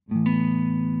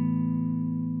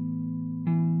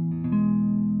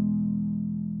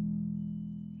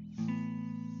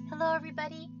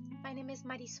everybody. My name is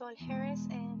Marisol Harris,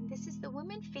 and this is the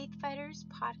Women Faith Fighters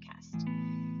podcast.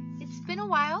 It's been a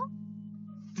while.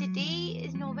 Today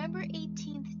is November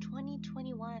 18th,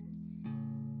 2021.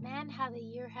 Man, how the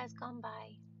year has gone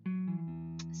by.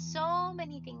 So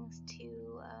many things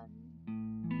to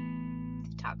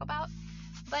talk about,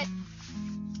 but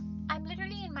I'm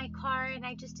literally in my car, and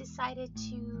I just decided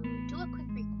to do a quick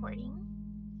recording,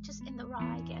 just in the raw,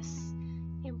 I guess,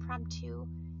 impromptu,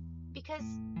 because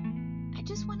I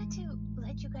just wanted to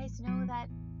let you guys know that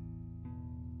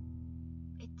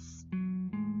it's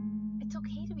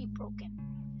okay to be broken.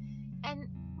 And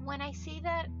when I say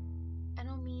that, I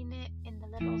don't mean it in the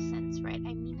literal sense, right?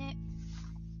 I mean it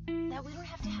that we don't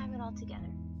have to have it all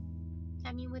together.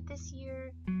 I mean, with this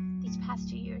year, these past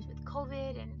 2 years with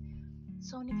COVID and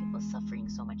so many people suffering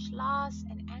so much loss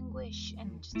and anguish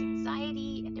and just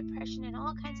anxiety and depression and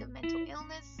all kinds of mental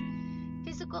illness,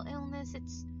 physical illness,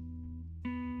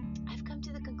 I've come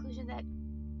to the conclusion that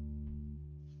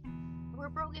we're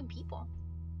broken people,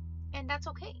 and that's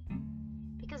okay,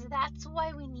 because that's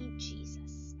why we need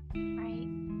Jesus, right?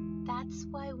 That's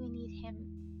why we need Him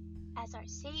as our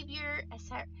Savior,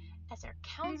 as our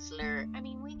counselor. I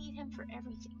mean, we need Him for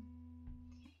everything.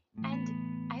 And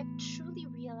I've truly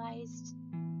realized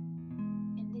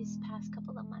in these past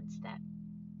couple of months that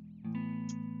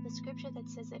the scripture that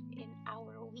says that in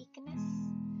our weakness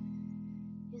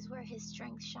is where His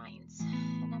strength shines.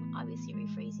 And I'm obviously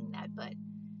rephrasing that, but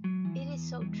it is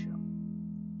so true.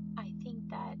 I think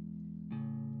that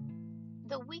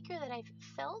the weaker that I've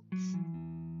felt,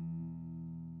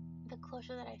 the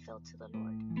closer that I feel to the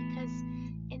Lord. Because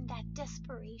in that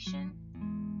desperation,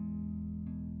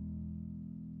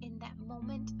 in that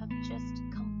moment of just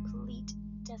complete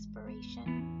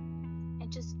desperation and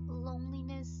just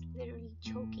loneliness literally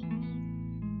choking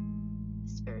me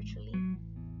spiritually,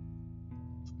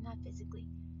 not physically,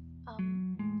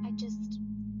 I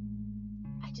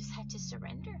just had to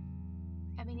surrender.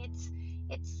 I mean,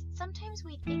 it's sometimes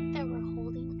we think that we're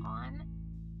holding on,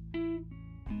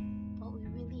 but we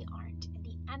really aren't. And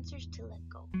the answer is to let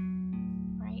go,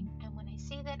 right? And when I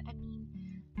say that, I mean,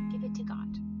 give it to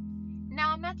God.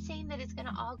 Now, I'm not saying that it's going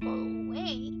to all go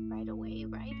away right away,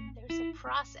 right? There's a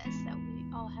process that we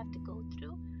all have to go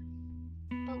through,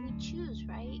 but we choose,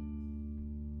 right?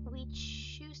 We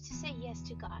choose to say yes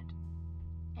to God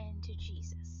and to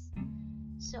Jesus.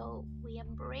 So we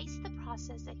embrace the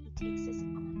process that He takes us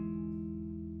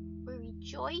on. We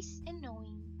rejoice in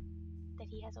knowing that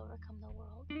He has overcome the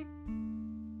world.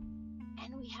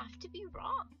 And we have to be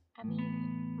raw. I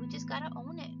mean, we just gotta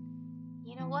own it.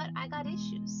 You know what? I got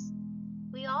issues.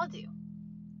 We all do.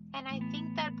 And I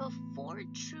think that before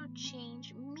true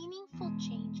change, meaningful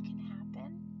change can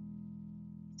happen,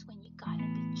 it's when you gotta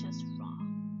be just raw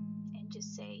and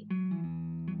just say,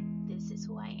 this is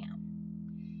who I am.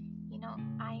 You know,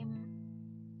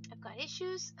 I've got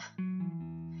issues.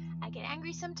 I get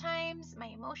angry sometimes. My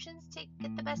emotions get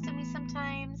the best of me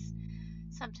sometimes.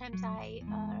 Sometimes I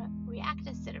react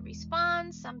instead of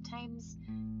respond. Sometimes,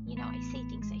 I say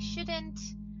things I shouldn't.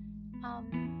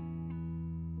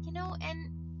 And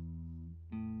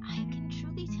I can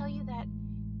truly tell you that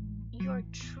your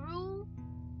true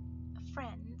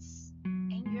friends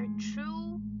and your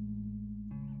true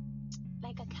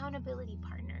accountability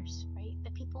partners, right?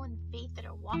 The people in faith that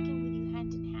are walking with you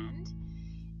hand in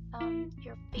hand,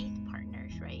 your faith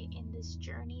partners, right? In this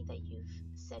journey that you've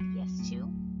said yes to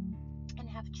and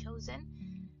have chosen,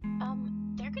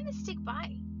 they're going to stick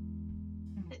by.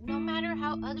 No matter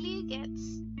how ugly it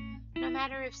gets, no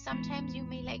matter if sometimes you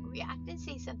may react and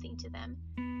say something to them,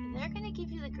 they're going to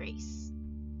give you the grace.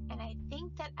 And I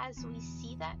think that as we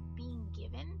see that being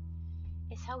given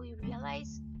is how we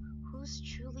realize who's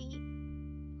truly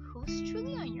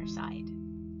on your side.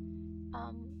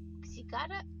 Because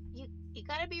you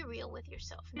gotta be real with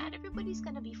yourself. Not everybody's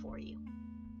gonna be for you,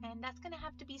 and that's gonna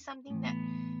have to be something that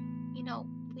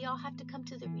we all have to come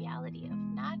to the reality of.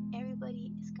 Not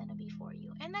everybody is gonna be for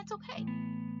you, and that's okay.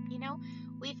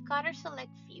 We've got our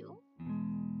select few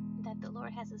that the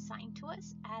Lord has assigned to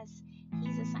us, as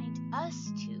He's assigned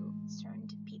us to certain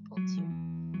people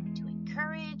to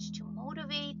encourage, to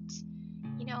motivate,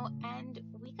 and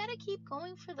we got to keep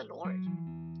going for the Lord.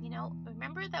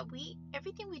 Remember that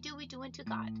everything we do unto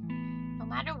God, no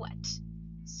matter what.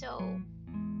 So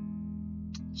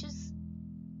just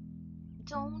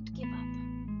don't give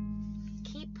up.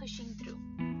 Keep pushing through.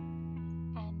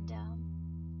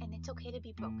 And it's okay to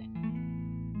be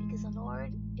broken, because the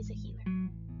Lord is a healer.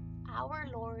 Our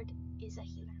Lord is a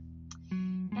healer.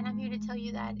 And I'm here to tell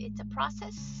you that it's a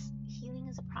process. Healing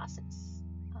is a process.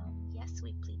 Yes,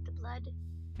 we plead the blood.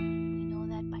 We know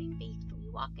that by faith we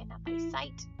walk and not by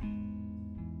sight,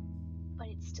 but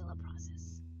it's still a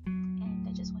process. And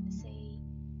I just want to say,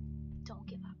 don't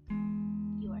give up.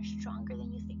 You are stronger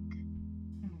than you think,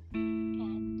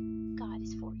 and God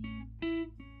is for you.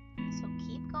 So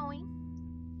keep going.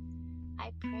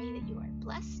 I pray that you are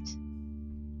blessed.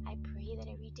 I pray that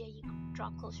every day you draw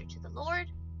closer to the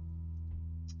Lord.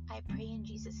 I pray in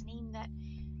Jesus' name that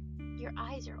your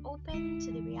eyes are open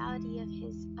to the reality of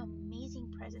His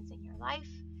amazing presence in your life,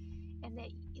 and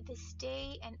that this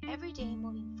day and every day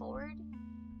moving forward,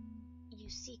 you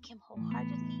seek Him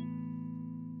wholeheartedly.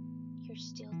 You're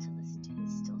still to listen to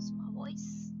His still small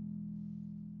voice,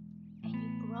 and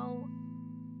you grow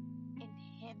in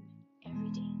Him every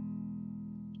day.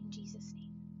 In Jesus'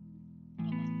 name,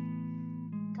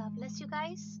 amen. God bless you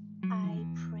guys. I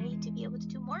pray to be able to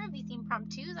do more of these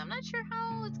impromptus. I'm not sure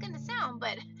how it's going to sound,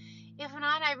 but if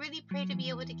not, I really pray to be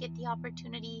able to get the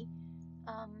opportunity.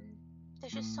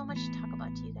 There's just so much to talk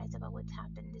about to you guys about what's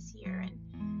happened this year, and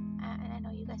I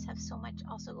know you guys have so much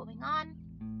also going on,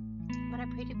 but I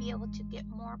pray to be able to get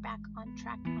more back on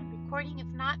track on recording. If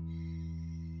not,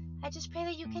 I just pray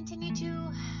that you continue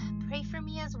to pray for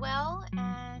me as well,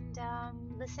 and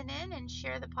listen in and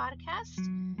share the podcast,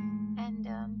 and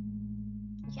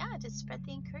just spread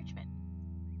the encouragement.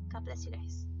 God bless you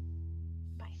guys.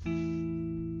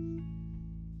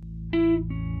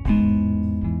 Bye.